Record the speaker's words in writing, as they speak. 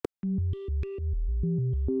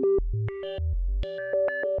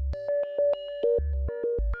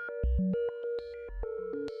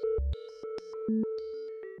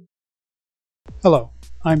Hello,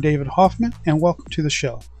 I'm David Hoffman and welcome to the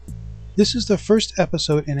show. This is the first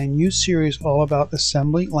episode in a new series all about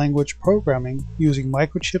assembly language programming using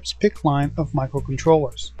Microchip's PIC line of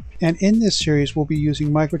microcontrollers. And in this series we'll be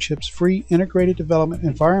using Microchip's free integrated development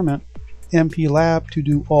environment, MPLAB, to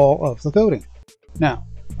do all of the coding. Now,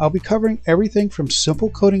 I'll be covering everything from simple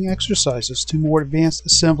coding exercises to more advanced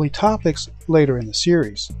assembly topics later in the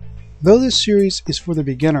series. Though this series is for the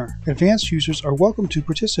beginner, advanced users are welcome to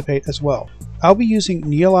participate as well. I'll be using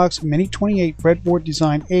Neolog's Mini28 breadboard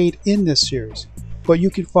design aid in this series, but you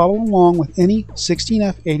can follow along with any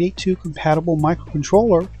 16F882 compatible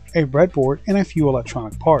microcontroller, a breadboard, and a few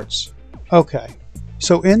electronic parts. Okay,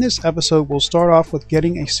 so in this episode we'll start off with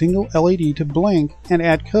getting a single LED to blink and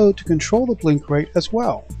add code to control the blink rate as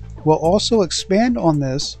well. We'll also expand on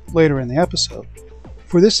this later in the episode.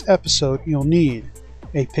 For this episode you'll need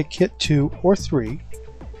a PIC kit 2 or 3,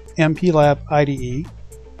 MPLAB IDE,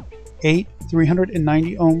 8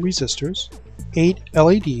 390 ohm resistors, 8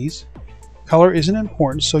 LEDs, color isn't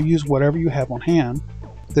important so use whatever you have on hand,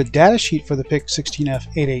 the datasheet for the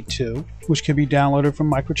PIC16F882, which can be downloaded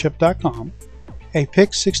from Microchip.com, a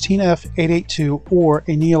PIC16F882 or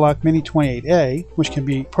a Neolog Mini28A, which can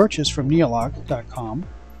be purchased from Neolog.com,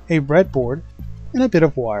 a breadboard, and a bit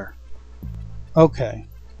of wire. Okay.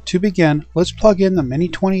 To begin, let's plug in the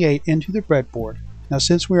Mini28 into the breadboard. Now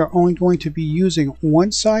since we are only going to be using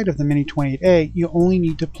one side of the Mini28A, you only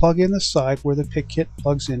need to plug in the side where the PIC kit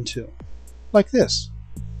plugs into. Like this.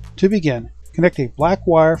 To begin, connect a black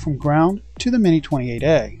wire from ground to the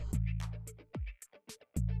Mini28A.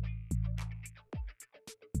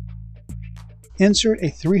 Insert a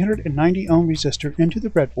 390 ohm resistor into the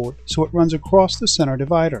breadboard so it runs across the center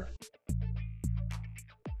divider.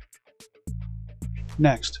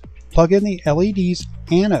 Next, plug in the LED's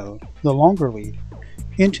anode, the longer lead,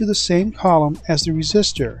 into the same column as the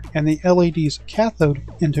resistor and the LED's cathode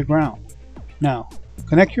into ground. Now,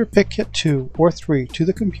 connect your PIC kit 2 or 3 to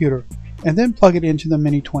the computer and then plug it into the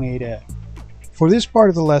Mini28A. For this part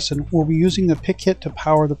of the lesson, we'll be using the PIC kit to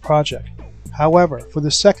power the project. However, for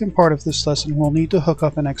the second part of this lesson, we'll need to hook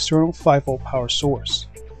up an external 5-volt power source.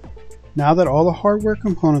 Now that all the hardware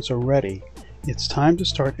components are ready, it's time to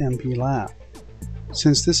start MPLAB.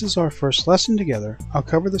 Since this is our first lesson together, I'll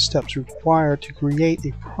cover the steps required to create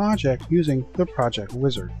a project using the Project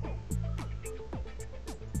Wizard.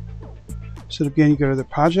 So to begin, you go to the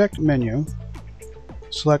Project menu,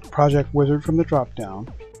 select Project Wizard from the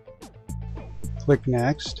drop-down, click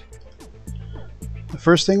Next. The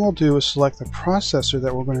first thing we'll do is select the processor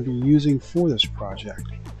that we're going to be using for this project.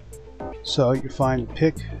 So you find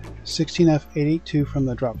PIC16F882 from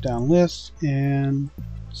the drop-down list and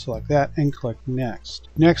select that and click Next.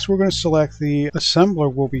 Next we're going to select the assembler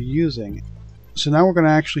we'll be using. So now we're going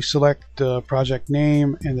to actually select the project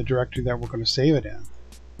name and the directory that we're going to save it in.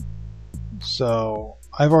 So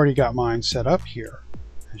I've already got mine set up here,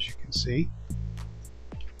 as you can see.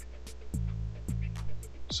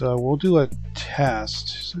 So we'll do a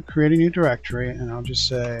test. So create a new directory and I'll just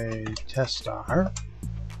say test-star.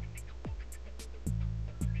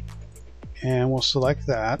 And we'll select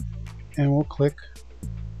that and we'll click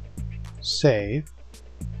Save,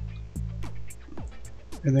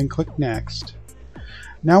 and then click Next.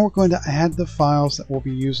 Now we're going to add the files that we'll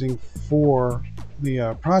be using for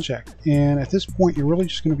the project, and at this point you're really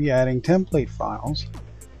just going to be adding template files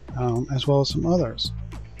as well as some others.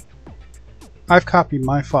 I've copied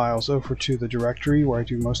my files over to the directory where I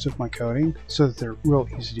do most of my coding so that they're real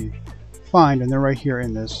easy to find, and they're right here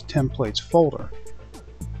in this templates folder.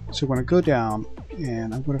 So we're going to go down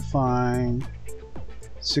and I'm going to find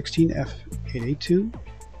 16F882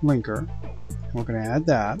 linker, and we're going to add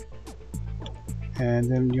that, and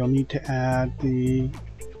then you'll need to add the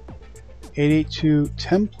 882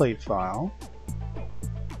 template file,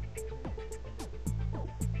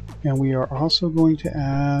 and we are also going to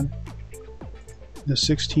add the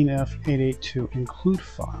 16F882 include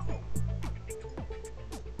file.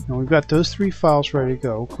 Now we've got those three files ready to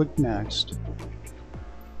go. Click Next,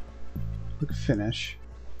 click Finish.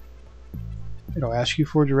 It'll ask you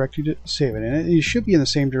for a directory to save it in. It should be in the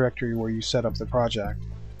same directory where you set up the project.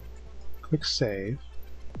 Click Save.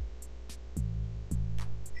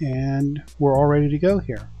 And we're all ready to go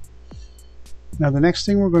here. Now the next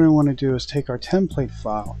thing we're going to want to do is take our template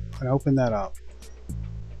file and open that up.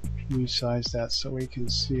 Resize that so we can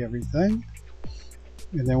see everything.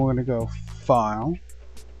 And then we're going to go File,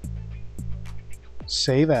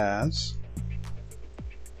 Save As,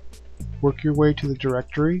 work your way to the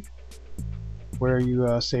directory where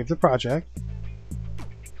you save the project,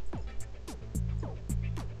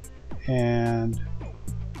 and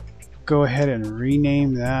go ahead and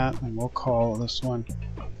rename that, and we'll call this one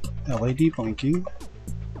LED blinking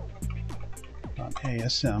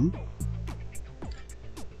 .asm.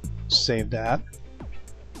 Save that.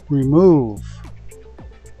 Remove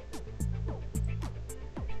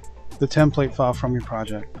the template file from your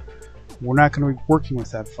project. We're not going to be working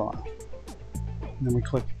with that file. And then we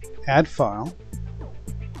click Add File.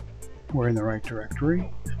 We're in the right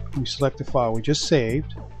directory. We select the file we just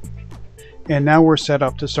saved. And now we're set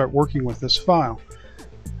up to start working with this file.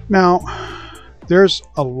 Now, there's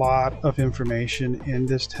a lot of information in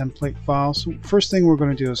this template file. So first thing we're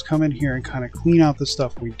going to do is come in here and kind of clean out the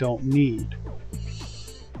stuff we don't need.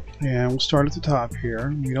 And we'll start at the top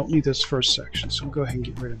here. We don't need this first section, so we'll go ahead and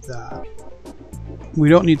get rid of that. We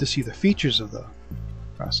don't need to see the features of the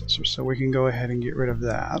processor, so we can go ahead and get rid of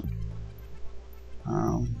that.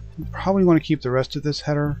 We probably want to keep the rest of this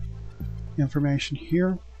header information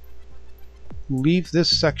here. Leave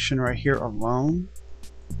this section right here alone.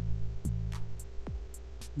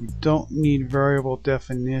 We don't need variable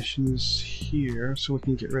definitions here, so we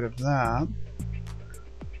can get rid of that.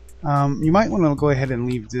 You might want to go ahead and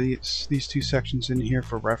leave these two sections in here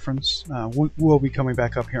for reference. We'll be coming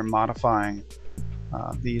back up here and modifying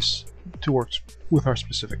these to work with our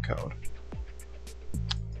specific code.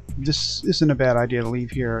 This isn't a bad idea to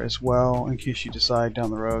leave here as well in case you decide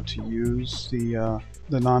down the road to use the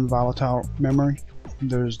non-volatile memory.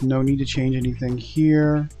 There's no need to change anything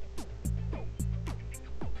here.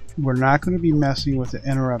 We're not going to be messing with the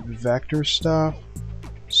interrupt vector stuff,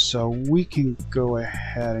 so we can go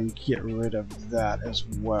ahead and get rid of that as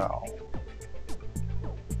well.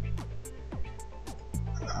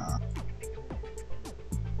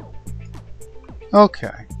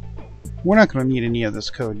 Okay, we're not going to need any of this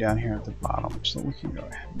code down here at the bottom, so we can go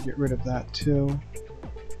ahead and get rid of that too.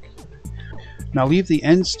 Now leave the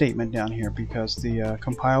end statement down here because the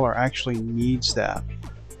compiler actually needs that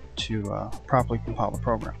to properly compile the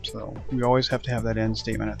program. So we always have to have that end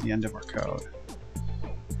statement at the end of our code.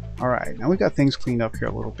 Alright, now we got things cleaned up here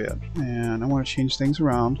a little bit, and I want to change things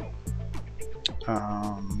around.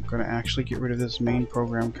 I'm going to actually get rid of this main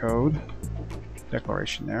program code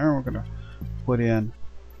declaration there. We're going to put in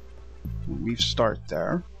leave start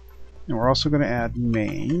there, and we're also going to add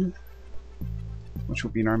main, which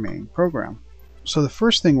will be in our main program. So the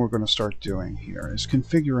first thing we're going to start doing here is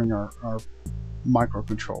configuring our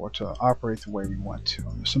microcontroller to operate the way we want to.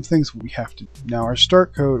 And there's some things we have to do. Now our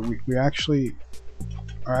start code, we actually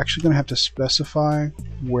are going to have to specify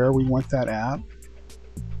where we want that at.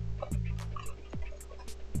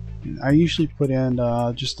 And I usually put in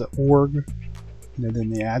just the org and then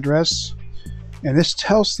the address, and this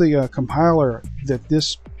tells the compiler that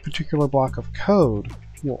this particular block of code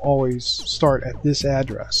will always start at this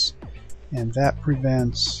address, and that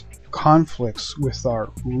prevents conflicts with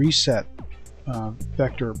our reset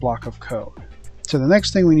vector block of code. So the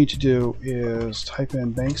next thing we need to do is type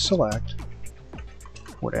in bank select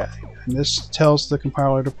port A, and this tells the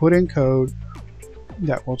compiler to put in code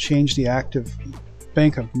that will change the active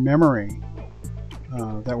bank of memory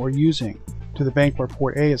that we're using to the bank where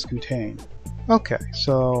port A is contained. Okay,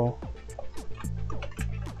 so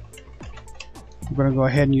we're going to go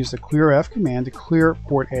ahead and use the clearf command to clear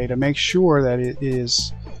port A to make sure that it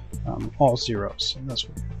is all zeros. And that's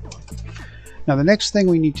what we want. Now the next thing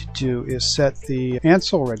we need to do is set the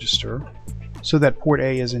ANSL register so that port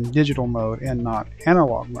A is in digital mode and not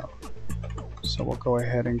analog mode. So we'll go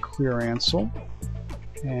ahead and clear ANSL.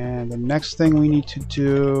 And the next thing we need to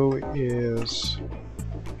do is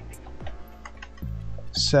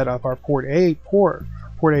set up our port A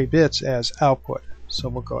bits as output. So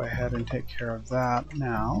we'll go ahead and take care of that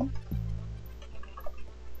now.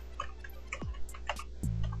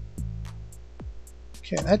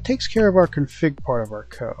 Okay, that takes care of our config part of our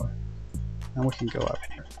code. Now we can go up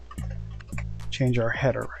here, change our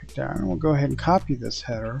header right there, and we'll go ahead and copy this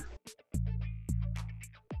header.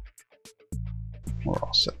 We're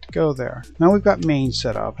all set to go there. Now we've got main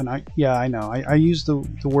set up, and I know I use the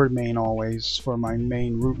word main always for my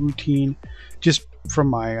main routine, just from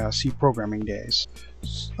my C programming days.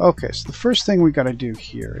 Okay, so the first thing we got to do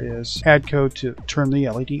here is add code to turn the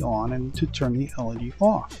LED on and to turn the LED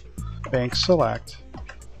off. Bank select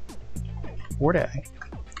port A,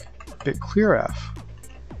 bit clearf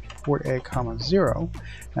port A comma 0.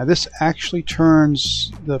 Now this actually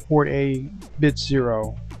turns the port A bit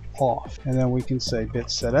 0 off, and then we can say bit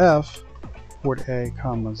setf port A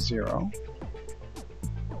comma 0,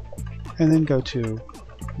 and then go to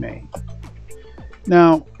main.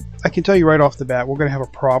 Now I can tell you right off the bat we're going to have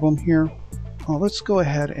a problem here. Let's go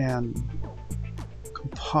ahead and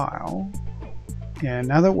compile. And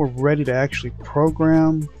now that we're ready to actually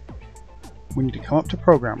program, we need to come up to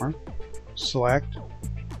Programmer, select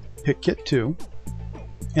PIC16F882.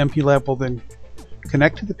 MPLAB will then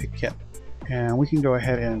connect to the PIC kit, and we can go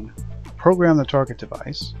ahead and program the target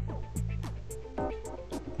device.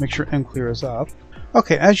 Make sure mClear is up.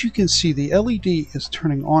 Okay, as you can see, the LED is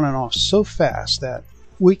turning on and off so fast that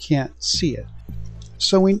we can't see it.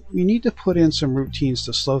 So we need to put in some routines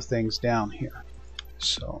to slow things down here.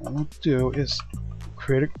 So what we'll do is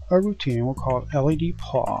create a routine. We'll call it LED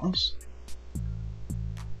pause.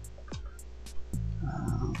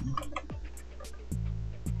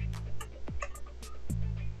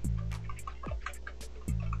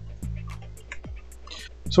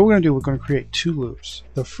 So what we're going to create two loops.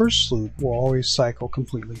 The first loop will always cycle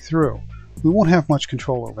completely through. We won't have much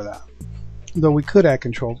control over that, though we could add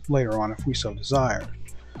control later on if we so desired.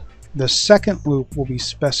 The second loop will be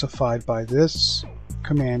specified by this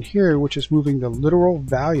command here, which is moving the literal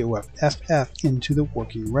value of FF into the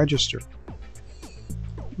working register.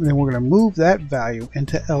 And then we're going to move that value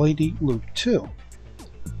into LED loop 2.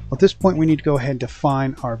 At this point we need to go ahead and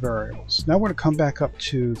define our variables. Now we're going to come back up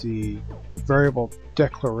to the variable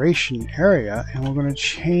declaration area, and we're going to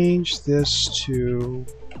change this to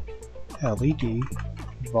LED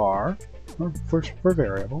var for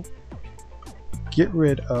variable. Get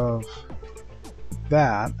rid of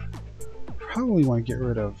that. Probably want to get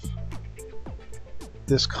rid of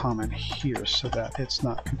this comment here so that it's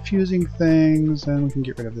not confusing things, and we can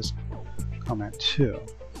get rid of this comment too.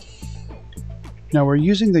 Now we're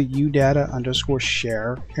using the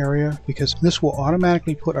udata_share area because this will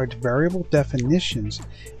automatically put our variable definitions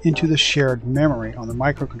into the shared memory on the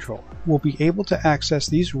microcontroller. We'll be able to access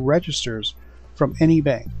these registers from any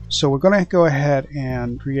bank. So we're going to go ahead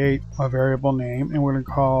and create a variable name, and we're going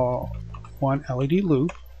to call one LED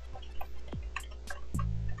loop.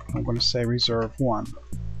 I'm going to say reserve 1.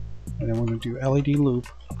 And then we're going to do LED loop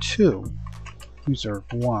 2, reserve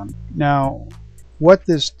 1. Now what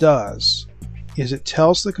this does is it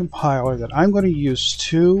tells the compiler that I'm going to use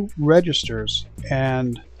two registers,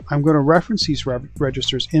 and I'm going to reference these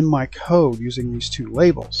registers in my code using these two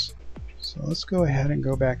labels. So let's go ahead and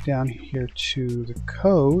go back down here to the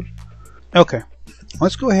code. Okay,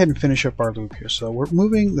 let's go ahead and finish up our loop here. So we're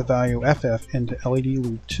moving the value FF into LED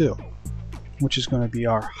loop 2, which is going to be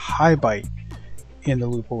our high byte in the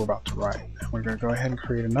loop we're about to write. And we're going to go ahead and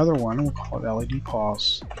create another one, and we'll call it LED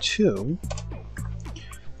pause 2.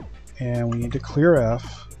 And we need to clear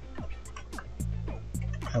F,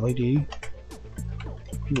 LED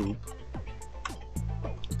loop,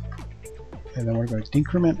 and then we're going to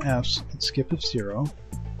decrement F's and skip of 0,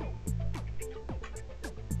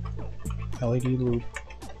 LED loop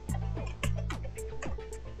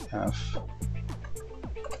F.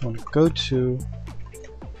 I'm going to go to,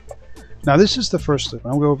 now this is the first loop.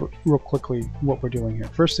 I'll go over real quickly what we're doing here.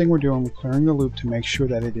 First thing we're doing, we're clearing the loop to make sure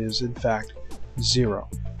that it is in fact 0.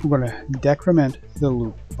 We're going to decrement the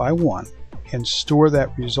loop by 1 and store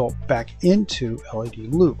that result back into LED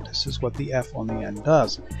loop. This is what the F on the end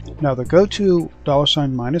does. Now the go to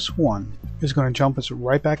 $-1 is going to jump us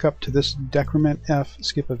right back up to this decrement F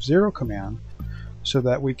skip of 0 command so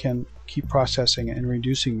that we can keep processing and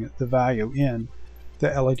reducing the value in the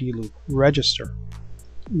LED loop register.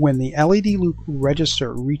 When the LED loop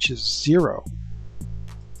register reaches 0,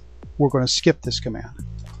 we're going to skip this command.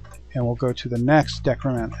 And we'll go to the next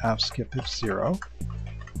decrement F skip of 0,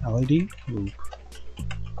 LED loop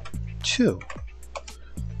 2.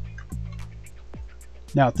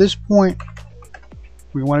 Now at this point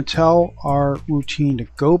we want to tell our routine to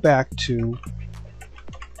go back to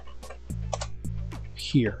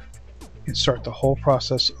here and start the whole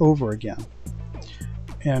process over again.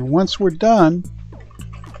 And once we're done,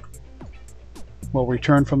 we'll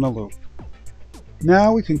return from the loop.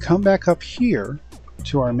 Now we can come back up here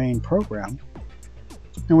to our main program,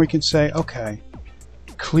 and we can say, okay,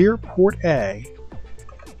 clear port A,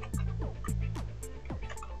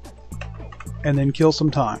 and then kill some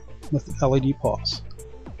time with LED pause.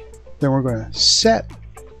 Then we're going to set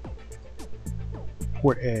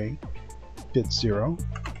port A bit 0,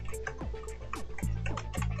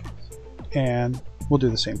 and we'll do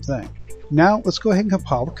the same thing. Now let's go ahead and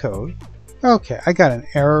compile the code. Okay, I got an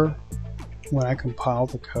error when I compiled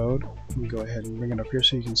the code. Let me go ahead and bring it up here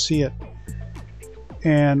so you can see it.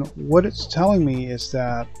 And what it's telling me is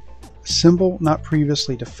that symbol not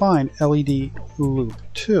previously defined LED loop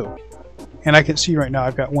 2. And I can see right now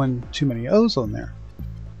I've got one too many O's on there.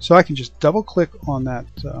 So I can just double click on that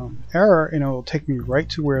error, and it will take me right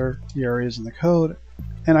to where the error is in the code.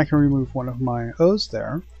 and I can remove one of my O's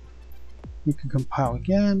there. We can compile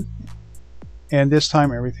again, and this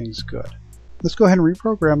time everything's good. Let's go ahead and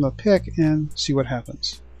reprogram the PIC and see what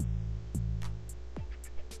happens.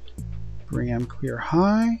 Bring M clear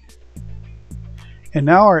high, and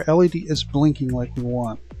now our LED is blinking like we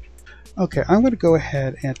want. Okay, I'm going to go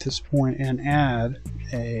ahead at this point and add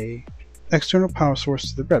a external power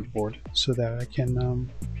source to the breadboard so that I can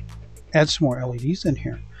add some more LEDs in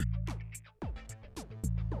here.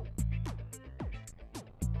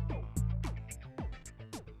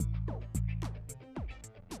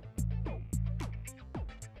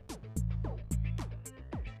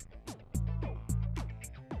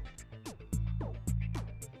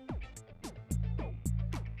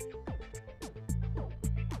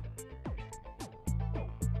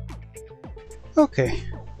 Okay,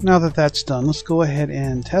 now that that's done, let's go ahead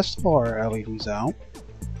and test all our LEDs out.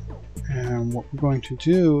 And what we're going to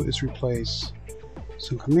do is replace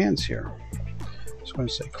some commands here. So I'm going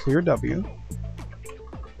to say clear W,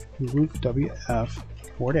 remove WF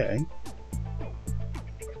port A.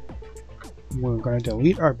 We're going to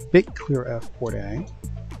delete our bit clear F port A.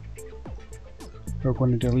 We're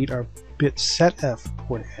going to delete our bit set F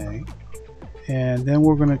port A. And then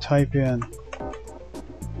we're going to type in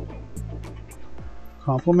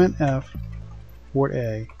complement F port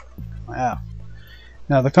A F.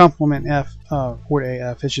 Now the complement F port A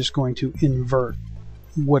F is just going to invert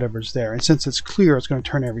whatever's there, and since it's clear, it's going to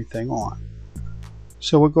turn everything on.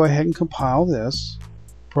 So we'll go ahead and compile this,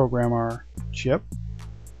 program our chip,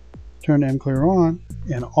 turn M clear on,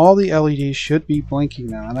 and all the LEDs should be blinking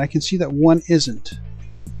now, and I can see that one isn't.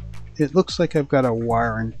 It looks like I've got a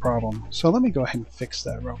wiring problem, so let me go ahead and fix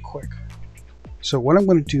that real quick. So what I'm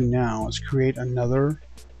going to do now is create another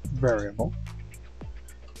variable,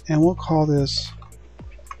 and we'll call this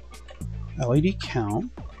LED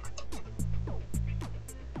count,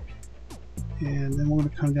 and then we're going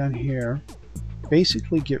to come down here,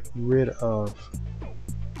 basically get rid of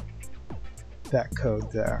that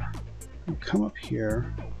code there. And come up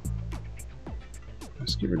here,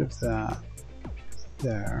 let's get rid of that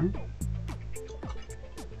there,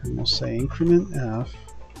 and we'll say increment F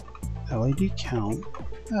LED count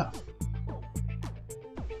F.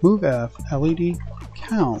 Move F LED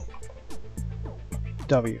count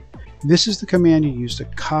W. This is the command you use to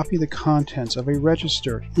copy the contents of a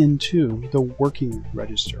register into the working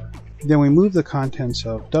register. Then we move the contents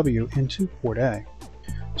of W into port A.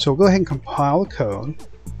 So we'll go ahead and compile the code,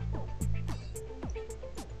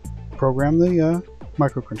 program the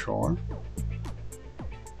microcontroller,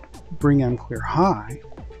 bring M clear high,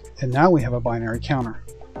 and now we have a binary counter.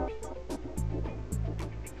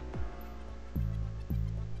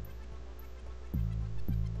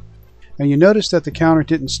 And you notice that the counter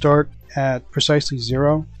didn't start at precisely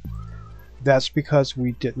 0. That's because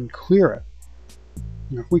we didn't clear it.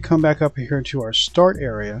 Now if we come back up here to our start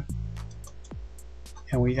area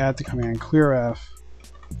and we add the command clear F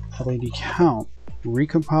LED count,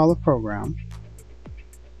 recompile the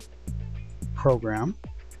program,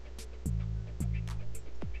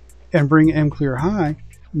 and bring M clear high,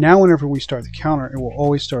 now whenever we start the counter, it will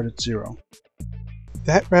always start at 0.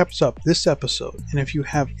 That wraps up this episode, and if you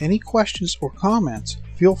have any questions or comments,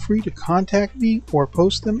 feel free to contact me or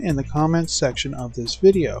post them in the comments section of this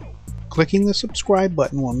video. Clicking the subscribe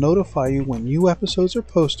button will notify you when new episodes are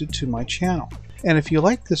posted to my channel. And if you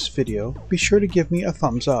like this video, be sure to give me a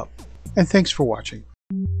thumbs up. And thanks for watching.